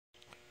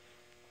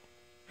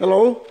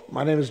Hello,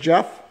 my name is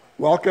Jeff.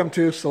 Welcome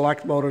to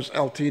Select Motors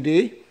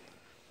Ltd.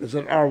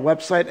 Visit our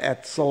website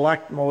at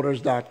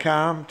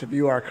selectmotors.com to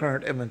view our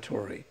current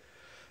inventory.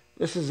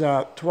 This is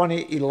a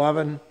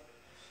 2011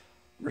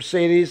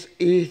 Mercedes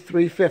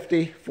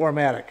E350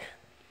 4MATIC.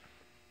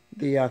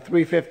 The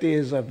 350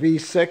 is a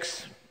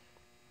V6,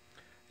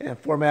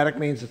 and 4MATIC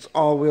means it's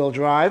all-wheel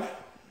drive.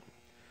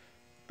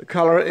 The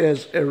color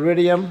is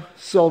iridium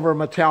silver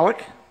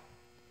metallic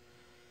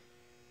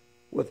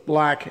with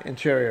black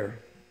interior.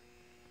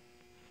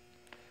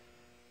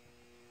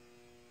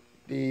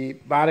 The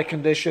body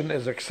condition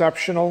is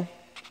exceptional.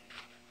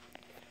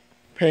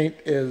 Paint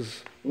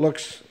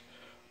looks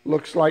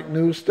like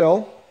new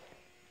still.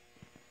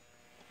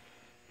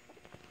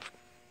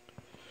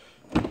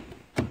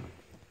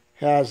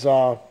 Has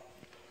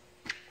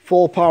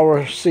full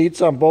power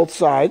seats on both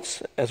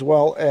sides, as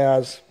well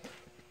as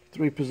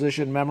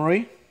 3-position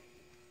memory.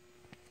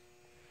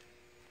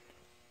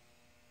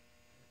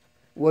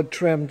 Wood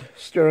trimmed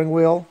steering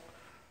wheel,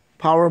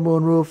 power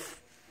moonroof,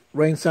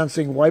 rain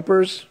sensing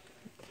wipers,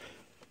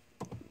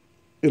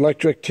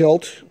 electric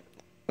tilt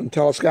and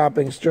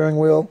telescoping steering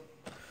wheel.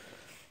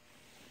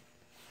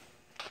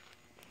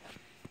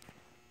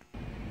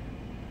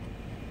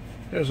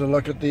 Here's a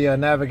look at the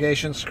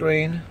navigation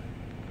screen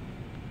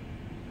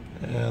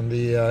and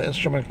the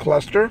instrument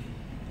cluster.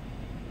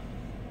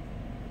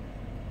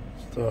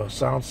 The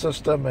sound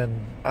system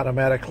and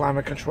automatic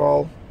climate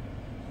control.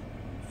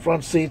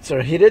 Front seats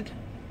are heated.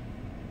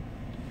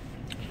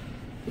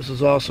 This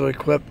is also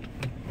equipped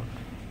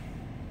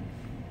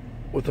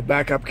with a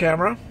backup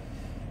camera.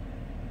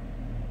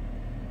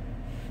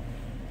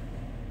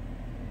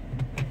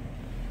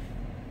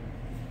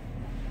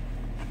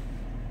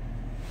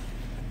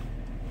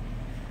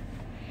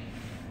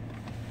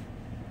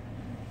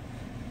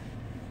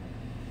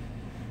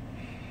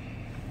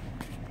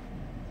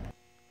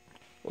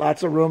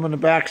 Lots of room in the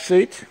back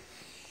seat.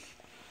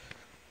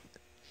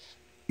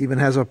 Even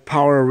has a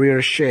power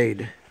rear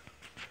shade.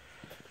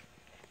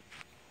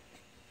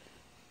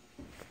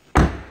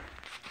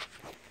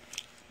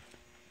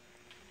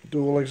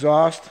 Dual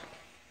exhaust.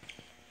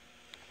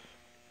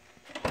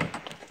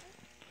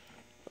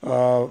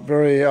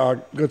 Very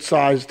good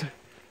sized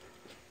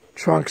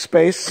trunk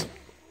space.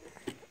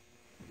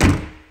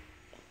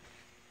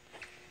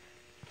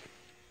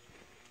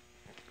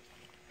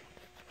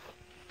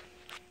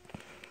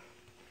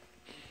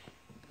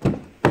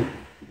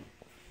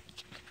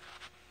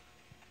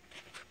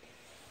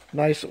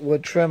 Nice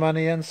wood trim on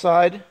the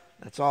inside.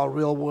 That's all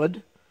real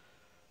wood.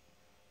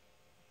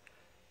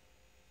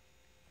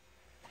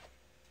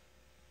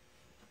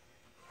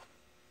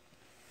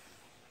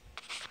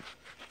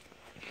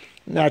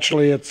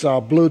 Naturally, it's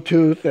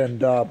Bluetooth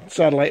and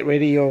satellite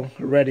radio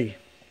ready.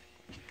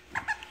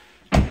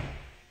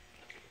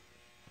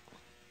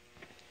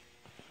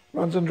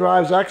 Runs and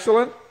drives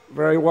excellent.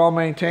 Very well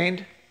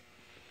maintained.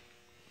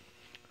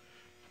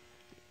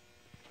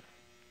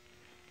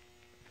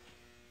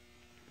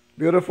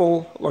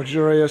 Beautiful,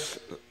 luxurious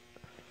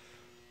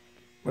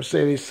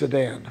Mercedes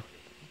sedan.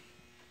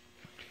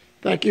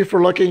 Thank you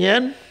for looking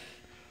in.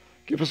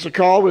 Give us a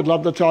call. We'd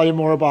love to tell you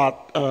more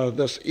about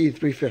this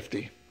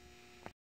E350.